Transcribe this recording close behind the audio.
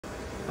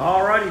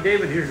Alrighty,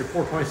 David, here's your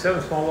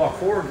 427 small block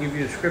Ford. Give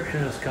you a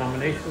description of this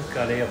combination. It's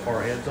got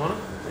AFR heads on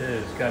it.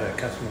 It's got a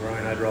custom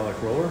grind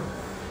hydraulic roller.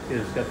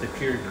 It's got the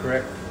tiered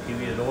correct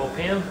heated oil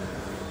pan.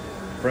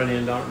 Front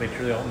end on it, make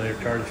sure the alternator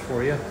charges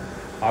for you.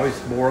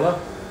 Obviously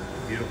Borla,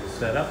 beautiful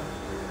setup.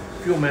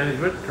 Fuel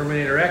management,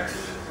 Terminator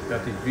X.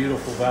 Got these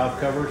beautiful valve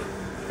covers,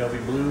 Shelby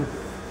blue.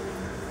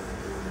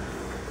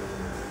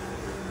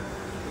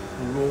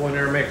 We'll go in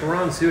there and make a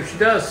run, see what she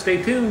does.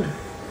 Stay tuned.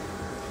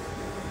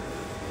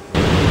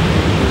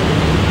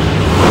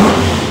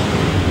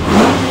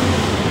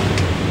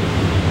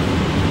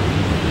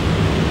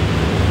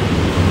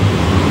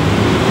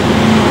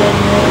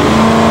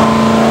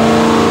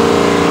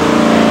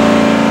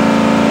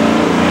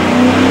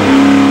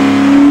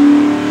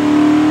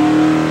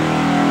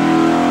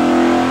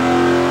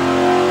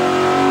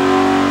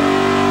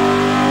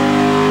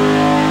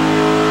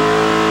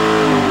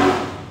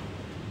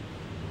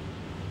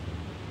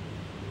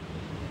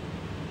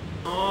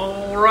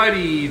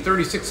 Alrighty,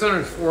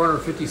 3600,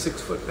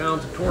 456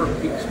 foot-pounds of torque,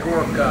 peaks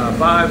torque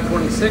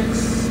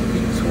 526,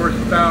 peaks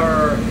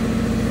horsepower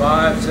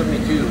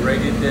 572,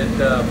 rated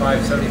at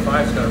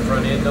 575. It's got a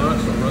front end on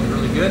it, so it runs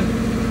really good.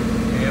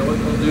 And what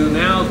we'll do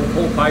now is we'll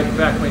pull the pipe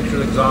back, make sure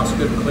the exhaust is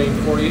good and clean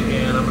for you,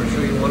 and I'm going to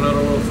show you one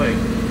other little thing.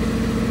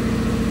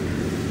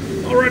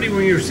 Alrighty,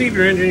 when you receive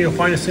your engine, you'll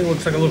find this thing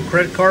looks like a little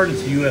credit card.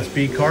 It's a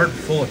USB card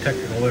full of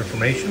technical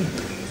information.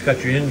 It's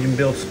got your engine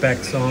build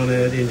specs on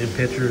it, engine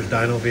pictures,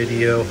 dyno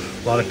video,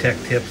 a lot of tech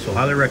tips. So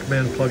highly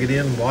recommend plug it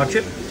in, watch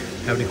it.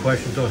 Have any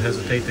questions, don't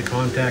hesitate to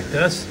contact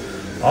us.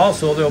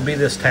 Also, there'll be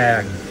this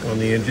tag on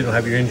the engine. It'll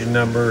have your engine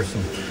number,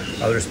 some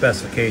other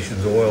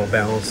specifications, oil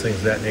balance, things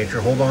of that nature.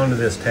 Hold on to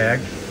this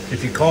tag.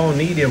 If you call and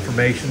need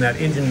information, that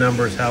engine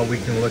number is how we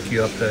can look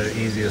you up the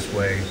easiest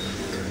way.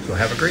 So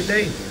have a great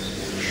day.